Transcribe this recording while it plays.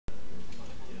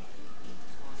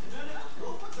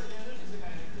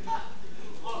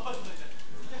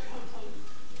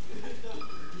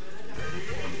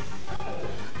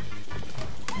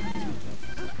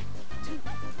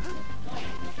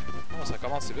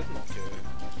vite, donc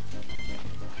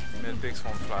MelpyX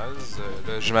contre Flies.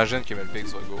 Là, j'imagine que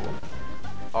MelpyX va go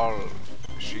all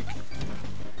Sheik.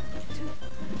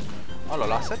 Oh là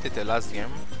là, 7 était last game.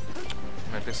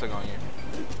 MelpyX a gagné.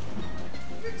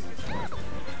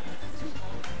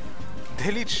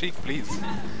 Delete Sheik, please.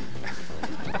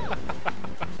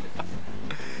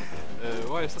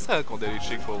 Ouais, ça serait qu'on delete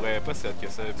Sheik pour vrai, pas si hot que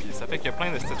ça. Puis ça fait qu'il y a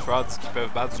plein de state frauds qui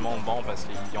peuvent battre du monde bon parce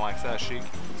qu'ils ont accès à Sheik.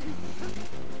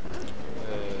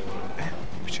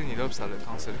 Pichin est là pis ça l'a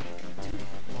cancellé.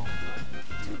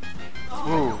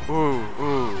 Ouh, ouh,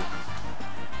 ouh.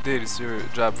 Délicieux.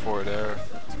 Jab forward air.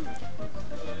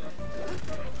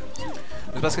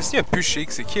 Mais parce que s'il n'y a plus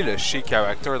Sheik, c'est qui est le Sheik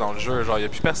character dans le jeu? Genre, il n'y a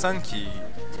plus personne qui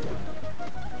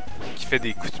fait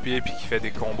des coups de pied puis qui fait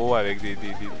des combos avec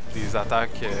des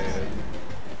attaques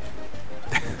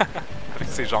avec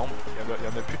ses jambes. Il y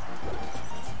en a plus.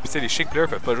 Puis tu sais, les Sheik players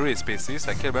peuvent pas jouer les species.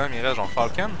 Ça quel bonhomme il reste? Genre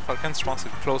Falcon? Falcon, je pense, c'est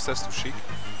le closest to Sheik.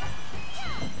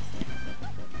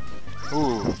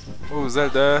 Ouh! Ouh,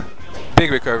 Zelda!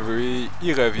 Big recovery.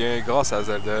 Il revient grâce à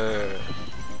Zelda.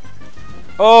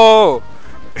 Oh!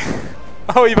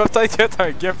 Oh, il va peut-être être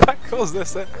un gap à cause de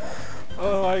ça.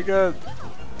 Oh my god!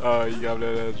 Oh, il grave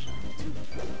le ledge.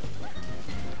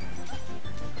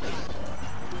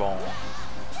 Bon.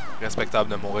 Respectable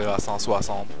de mourir à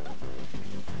 160.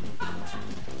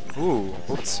 Ouh,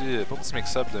 beau petit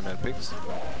mix-up de MelpyX.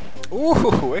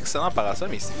 Ouh, excellent parasol,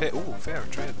 mais il s'est fait. Ouh, fait un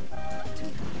trade.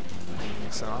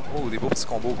 Excellent. Oh, des beaux petits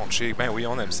combos contre Sheik. Ben oui,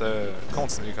 on aime ça.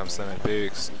 Continue comme ça,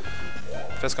 MelpyX.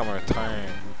 Fais comme un train.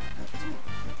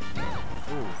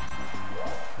 Ouh.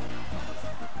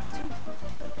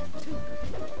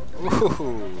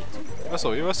 Il va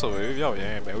survivre, il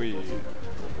revient. Ben oui.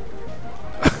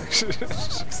 Je sais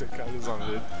que c'est quand même en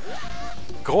vide.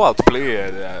 Gros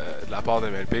outplay de la part de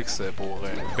MelpyX pour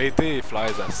baiter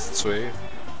Flies à se tuer.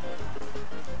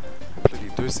 Là, les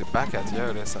deux, c'est back à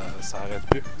terre, là, ça arrête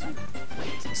plus.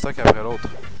 C'est une stock après l'autre.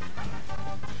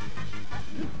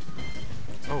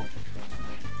 Oh!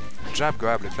 Jab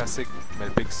grab, le classique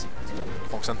MelpyX.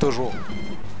 Fonctionne toujours.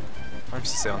 Même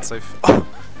si c'est unsafe. Oh!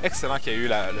 Excellent qu'il y ait eu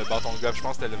le bâton de grab. Je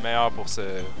pense que c'était le meilleur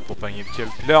pour pogner le kill.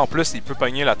 Puis là, en plus, il peut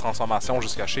pogner la transformation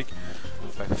jusqu'à Sheik.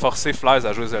 Fait que forcer Flies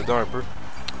à jouer Zelda un peu.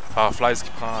 Alors, Flies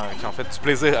qui en fait du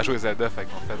plaisir à jouer Zelda. Fait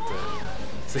qu'en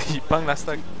fait, il pogne la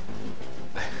stack.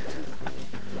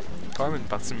 Quand même une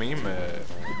partie meme.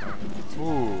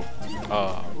 Ouh!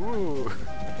 Ah! Ouh!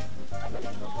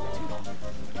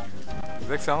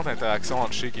 Des excellentes interactions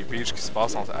entre Sheik et Peach qui se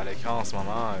passent à l'écran en ce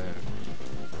moment.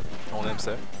 On aime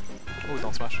ça. Oh,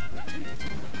 dans Smash.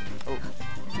 Oh.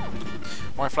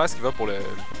 Bon, un Flies qui va pour le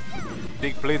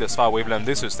big play de se faire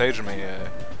wavelander sur le stage, mais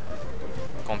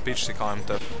contre Peach, c'est quand même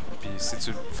tough. Puis si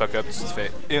tu fuck up, tu te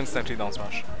fais instantly dans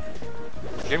Smash.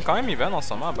 Game quand même even en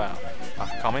ce moment, ben,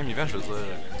 quand même even, je veux dire,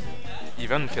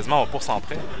 even quasiment au pourcent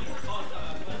près.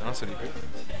 Non, c'est les gars.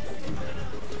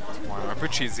 Ouais, un peu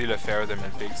cheesy le fair de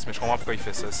MelpyX, mais je comprends pourquoi il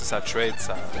fait ça. Si ça trade,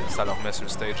 ça le remet sur le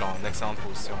stage en excellente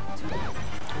position.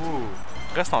 Ouh!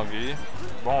 Reste en vie.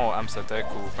 Bon Amsotech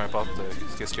ou peu importe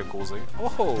qu'est-ce qu'il a causé.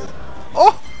 Oh oh!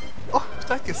 Oh! Oh!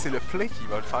 Peut-être que c'est le play qui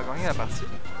va le faire gagner la partie.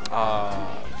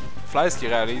 Flies qui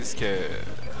réalise que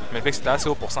MelpyX était assez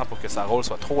haut pourcent pour que sa roll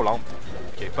soit trop lente.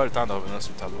 Qu'il n'ait pas le temps de revenir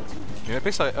sur le tableau. Mais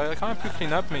MelpyX a quand même pu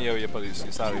clean up, mais il n'a pas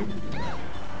réussi. Ça arrive.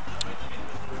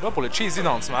 Là, pour le cheesy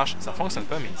dans le Smash, ça fonctionne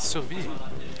pas, mais il survit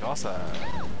grâce à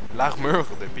l'armure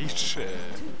de Peach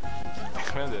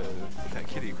qui permet de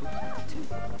tanker des coups.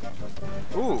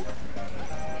 Ouh!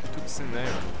 Tout petit nez.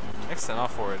 Excellent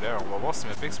forward air. On va voir si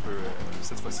MelpyX peut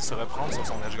cette fois-ci se reprendre sur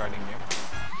son edge guarding game.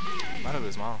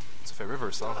 Malheureusement, tu fais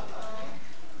reversal.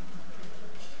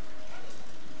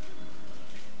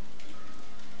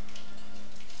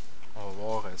 On va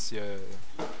voir s'il y a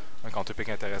un counterpick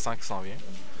intéressant qui s'en vient.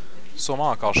 Sûrement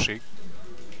encore Sheik.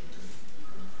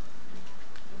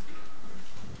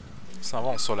 Ils s'en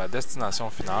vont sur la destination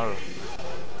finale.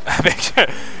 Avec...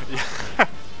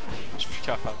 Je suis plus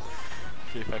capable.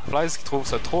 Okay, fait que Flies qui trouve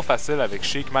ça trop facile avec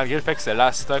Sheik, malgré le fait que c'est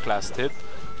last stock, last hit,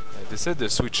 décide de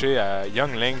switcher à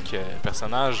Young Link,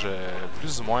 personnage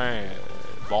plus ou moins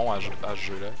bon à ce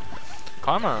jeu-là.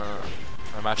 Quand même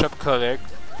un match-up correct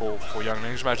pour Young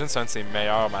Link. J'imagine que c'est un de ses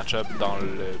meilleurs match-ups dans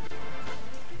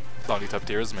les top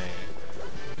tiers, mais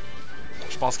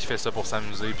je pense qu'il fait ça pour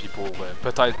s'amuser puis pour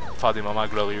peut-être faire des moments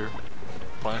glorieux.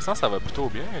 Pour l'instant, ça va plutôt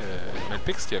bien.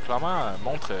 MelpyX qui a clairement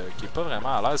montre qu'il n'est pas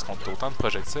vraiment à l'aise contre autant de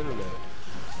projectiles.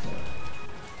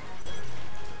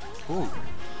 Ouh!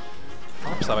 Ah,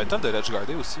 puis ça va être top de l'edge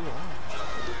garder aussi. Ouais.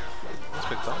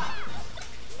 Respectable.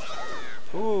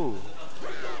 Ouh!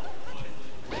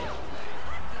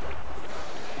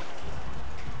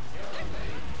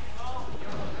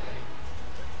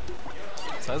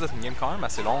 ça risque d'être une game quand même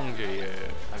assez longue et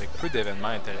avec peu d'événements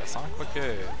intéressants. Quoique,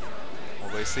 on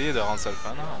va essayer de rendre ça le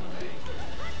fun. Hein?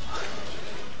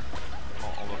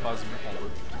 On va faire du mieux qu'on peut.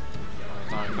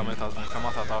 On est un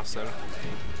commentateur seul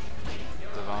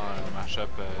devant un match-up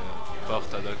pas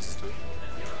orthodoxe du tout.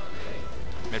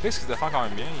 Mais MelpyX qui se défend quand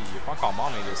même bien, il est pas encore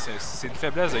mort, mais c'est une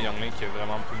faiblesse de Youngling qui a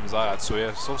vraiment beaucoup de misère à tuer,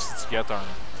 sauf si tu gâtes un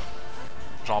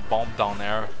genre bombe down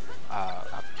air à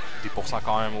des pourcents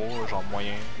quand même hauts, genre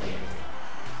moyen.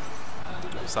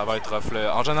 Ça va être rough.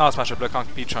 En général, ce match-up-là, quand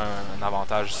Peach a un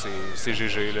avantage, c'est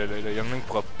GG. Le Youngling ne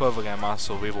pourra pas vraiment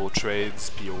sauver vos trades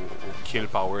puis au kill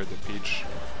power de Peach.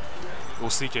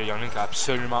 Aussi que Youngling n'a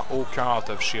absolument aucun out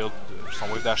of shield. Son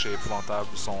wave dash est épouvantable,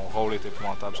 son roll est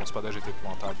épouvantable, son spot dash est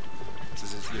épouvantable.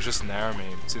 Il y a juste une air, mais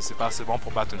c'est pas assez bon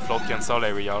pour battre une float cancel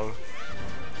aerial.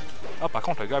 Ah, par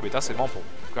contre, le grab est assez bon pour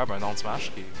grab un down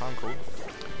smash, qui est quand même cool.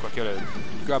 Quoique le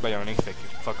grab à Youngling fait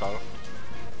fuck all.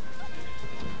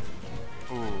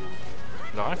 Ouh.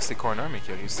 Laurent qui s'est corner, mais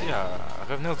qui a réussi à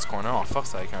revenir du corner en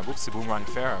force avec un beau petit boomerang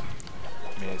fair.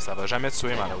 Mais ça va jamais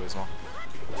tuer, malheureusement.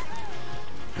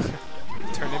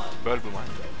 Turnip qui bat le boomerang.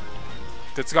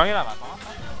 T'as-tu gagné la bataille?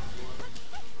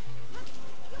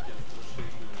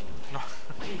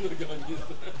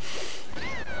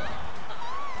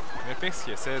 MelpyX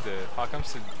qui essaie de faire comme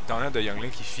si le downhill de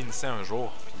Youngling qui finissait un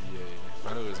jour, puis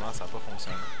malheureusement ça n'a pas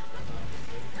fonctionné.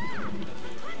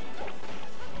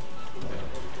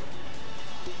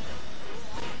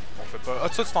 On fait pas. Ah,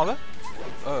 tu t'en vas?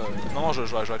 Non, je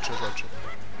vais être chill,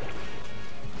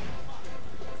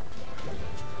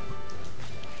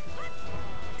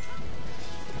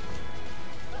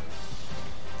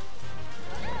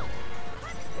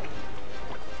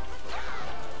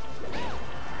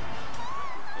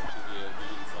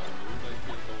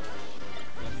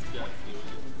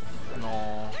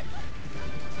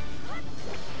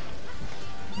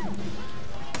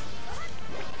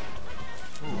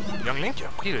 Youngling qui a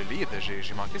pris le lead,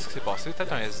 j'ai manqué ce qui s'est passé,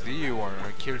 peut-être un SD ou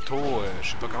un kill toe, je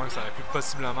sais pas comment ça aurait pu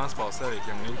possiblement se passer avec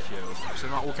Youngling qui a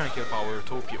absolument aucun kill power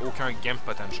toe puis aucun game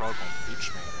potential contre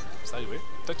Peach, mais ça arrivé.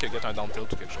 Peut-être qu'il a un down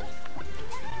tilt ou quelque chose.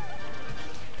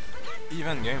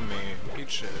 Even game, mais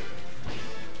Peach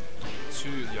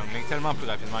tue Youngling tellement plus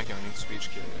rapidement que Youngling tue Peach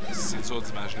que c'est dur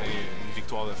d'imaginer une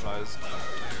victoire de Flies.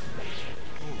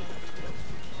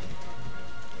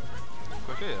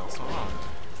 Quoique, en ce moment,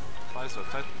 Flies va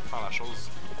peut-être faire la chose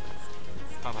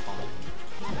tant attendue.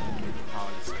 Ah,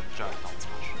 il serait déjà à temps de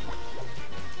smash.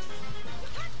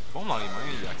 Bon dans les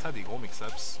mains, il a accès à des gros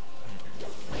mix-ups.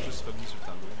 Juste revenu sur le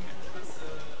tableau. Mais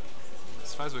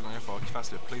si Flies veut gagner, il va falloir qu'il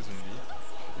fasse le play d'une vie.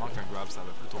 Il manque un grab, ça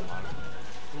va plutôt mal.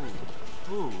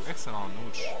 Ouh, excellent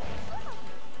nooch.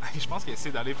 Je pense qu'il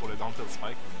essaie d'aller pour le down tilt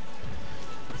spike.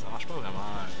 Ça marche pas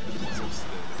vraiment. C'est aussi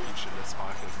de Peach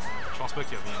l'espère quasiment. Je pense pas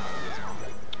qu'il revient dans le deuxième.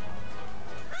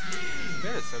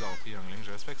 Bel essai d'avoir pris Youngling,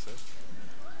 je respecte ça.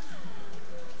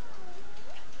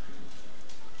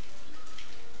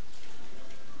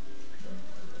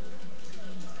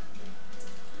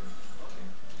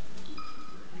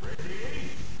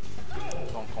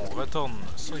 Donc on retourne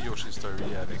sur Yoshi's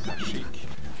Story avec la Sheik qui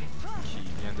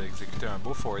vient d'exécuter un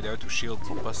beau forward air to shield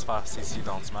pour pas se faire CC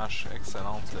dans le smash.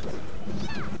 Excellente.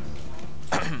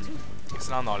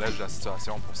 Excellent knowledge de la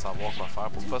situation pour savoir quoi faire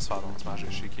pour pas se faire dans le smash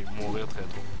de Sheik et mourir très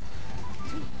tôt.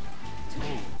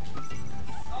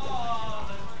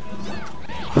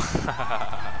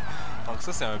 Donc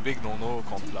ça c'est un big no-no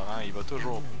contre Laurent, il va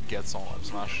toujours get son up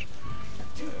smash.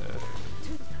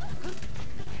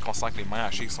 Constant que les mains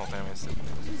à Sheik sont invincibles.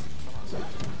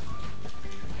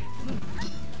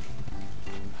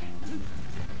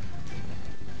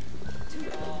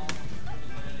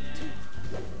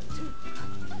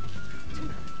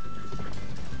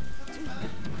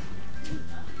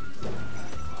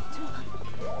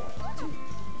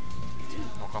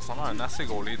 On a un assez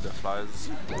gros lead de Flies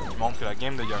qui montre que la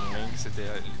game de Youngling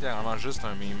c'était littéralement juste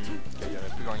un meme qu'il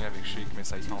aurait pu gagner avec Sheik, mais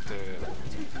ça il tentait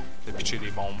de pitcher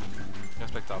des bombes.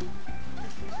 Respectable.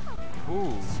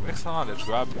 Ouh, excellent ledge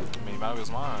grab, mais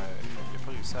malheureusement il n'a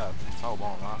pas réussi à faire au bon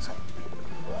moment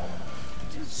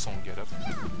son get-up.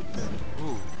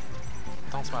 Ouh,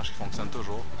 tant smash qui fonctionne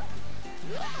toujours.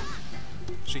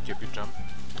 Sheik qui a plus de jump.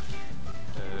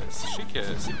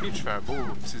 Si Peach fait un beau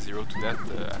petit 0 to death,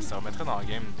 elle se remettrait dans le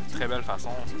game de très belle façon.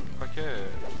 Quoique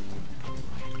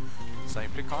ça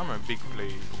implique quand même un big play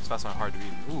pour que tu fasses un hard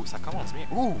read. Ouh, ça commence bien.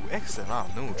 Ouh, excellent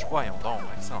nooch. Voyons donc,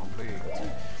 excellent play.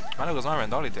 Malheureusement,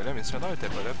 Randall était là, mais si Randall était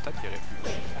pas là, peut-être qu'il aurait pu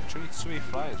actually tuer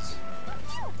Flies.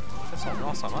 En fait, son jeu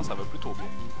en ce moment, ça va plutôt bien.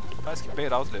 Parce qu'il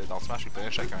paid out dans le smash, il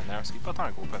punish avec un air, ce qui n'est pas tant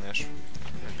un gros punish.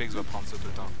 MelpyX va prendre ça tout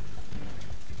le temps.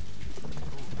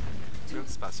 Good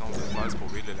participation de Flies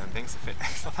pour read le landing, ça fait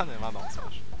instantanément dans le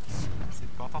smash. C'est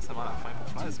potentiellement la fin pour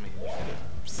Flies, mais il fait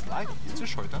le slide. Il a-tu le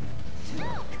shorten?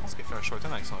 Je pense qu'il fait un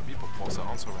shorten avec son B pour pouvoir se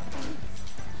rendre sur le landing.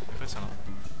 Impressionnant.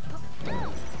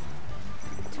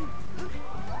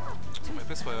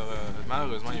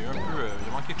 Malheureusement, il y a eu un peu, il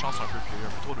a manqué de chance un peu, puis il y a eu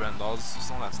un peu trop de randalls,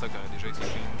 sinon la stock aurait déjà été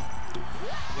clean.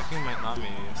 Il est clean maintenant,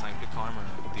 mais ça implique quand même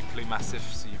des plays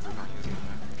massifs s'il veut gagner.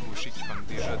 Oh, Sheik qui pogne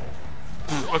déjà.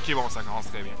 Ok, bon, ça commence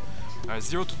très bien. Un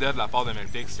 0 to dead de la part de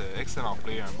MelpyX, excellent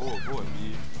play, un beau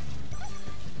habillé.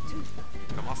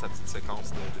 Il commence sa petite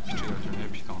séquence de pitcher le tournée,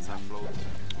 puis quand ça flotte.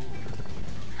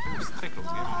 C'est très close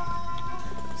game.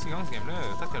 Si il gagne ce game-là,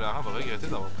 peut-être que Laurent va regretter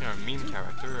d'avoir pris un mean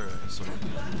character sur lui.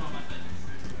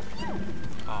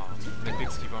 Ah,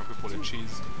 MelpyX qui va un peu pour le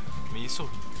cheese. Mais il est sur.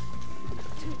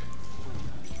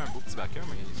 Il fait un beau petit backer,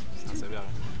 mais ça ne servait à rien.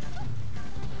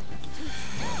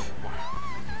 Ouais.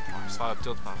 On va se faire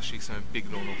up-tilt par Sheik, c'est un big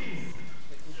no-no.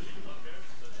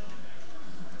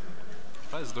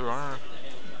 Phase 2-1.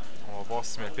 On va voir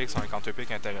si MelpyX a un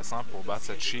counter-pick intéressant pour battre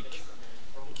cette Sheik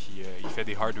qui il fait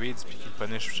des hard reads puis qui le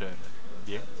punish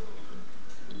bien.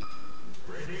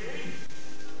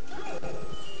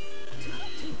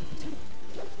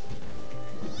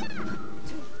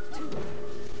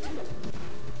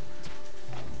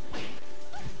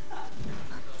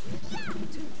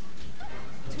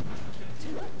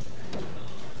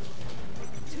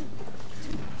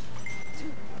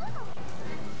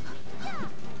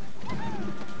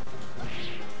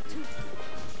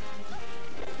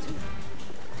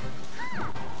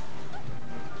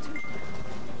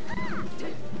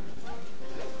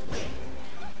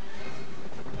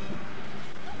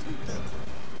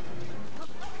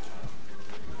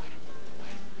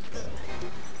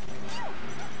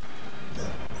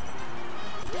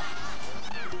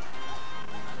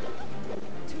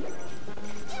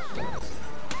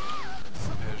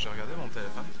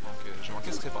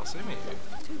 Mais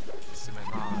c'est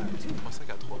maintenant 3-5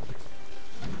 à 3.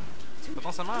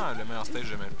 Potentiellement le meilleur stage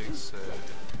de MelpyX,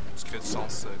 ce qui fait du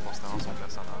sens considérant son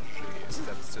personnage et ses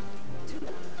aptitudes.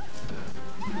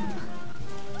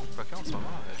 Quoique en ce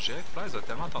moment, je dirais que Flies a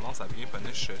tellement tendance à bien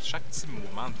punish chaque petit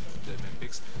mouvement de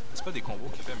MelpyX. C'est pas des combos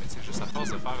qu'il fait, mais c'est juste à force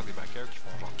de faire des backers qui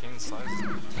font genre 15-16.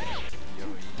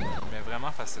 Il met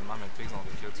vraiment facilement MelpyX dans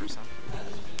des kill percent.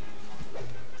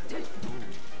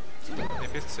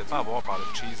 MelpyX qui se fait pas avoir par le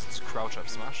cheese du crouch up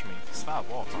smash, mais qui se fait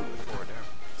avoir par le forward air.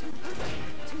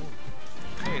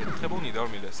 Très beau needle,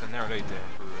 mais le snare là était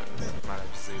un peu mal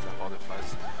avisé de la part de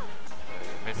Flies.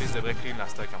 MelpyX devrait clean la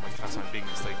stock à moins qu'il fasse un big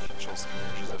mistake, quelque chose qui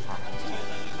vient juste de faire un contre.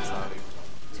 Ça arrive.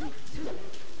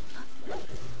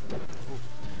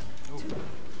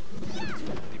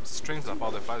 Des petits strings de la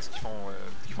part de Flies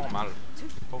qui font mal.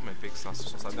 Pauvre MelpyX,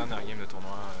 sur sa dernière game de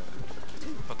tournoi.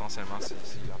 Potentiellement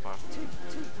s'il a peur.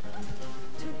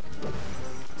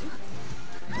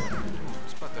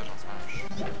 C'est pas de en smash.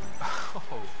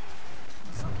 Oh.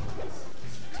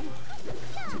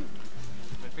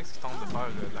 MelpyX qui tente de faire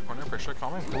de la corner pressure quand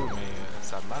même cool, mais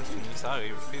ça a mal fini. Ça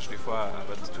arrive. Peach des fois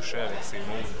elle va te toucher avec ses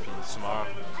moves puis tu meurs.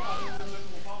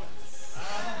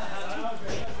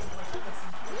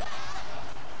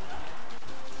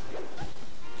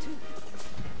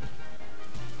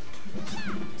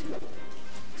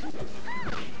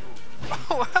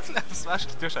 What? La smash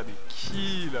qui touche à des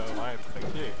kilomètres.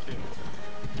 Ok.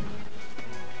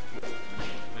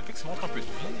 MelpyX montre un peu de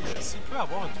vie. S'il peut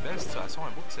avoir une belle situation,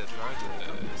 un beau petit edge guard,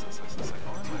 ça serait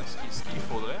quand même ce qu'il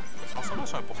faudrait. En ce moment,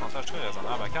 c'est un pourcentage très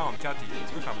raisonnable. À 44, il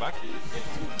peut comeback.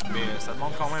 Mais ça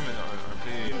demande quand même un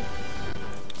play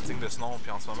digne de ce nom.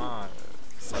 Puis en ce moment,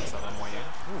 ça va moyen.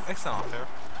 Excellent fair.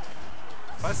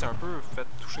 Ouais, c'est un peu fait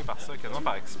toucher par ça, quasiment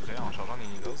par exprès, en changeant les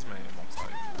needles, mais bon, ça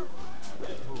arrive.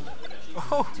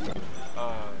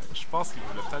 Je pense qu'il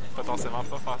voulait peut-être potentiellement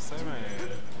pas faire ça, mais...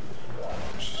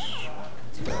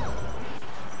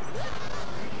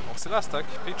 Donc c'est la stock.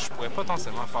 Peach pourrait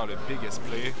potentiellement faire le biggest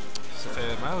play. Il se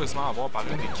fait malheureusement avoir par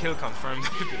une des kills confirmed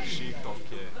de Sheik, donc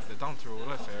le down throw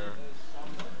là faire.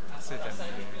 C'est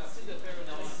terminé.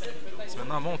 C'est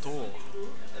maintenant mon tour.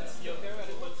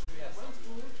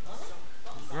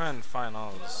 Grand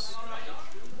Finals.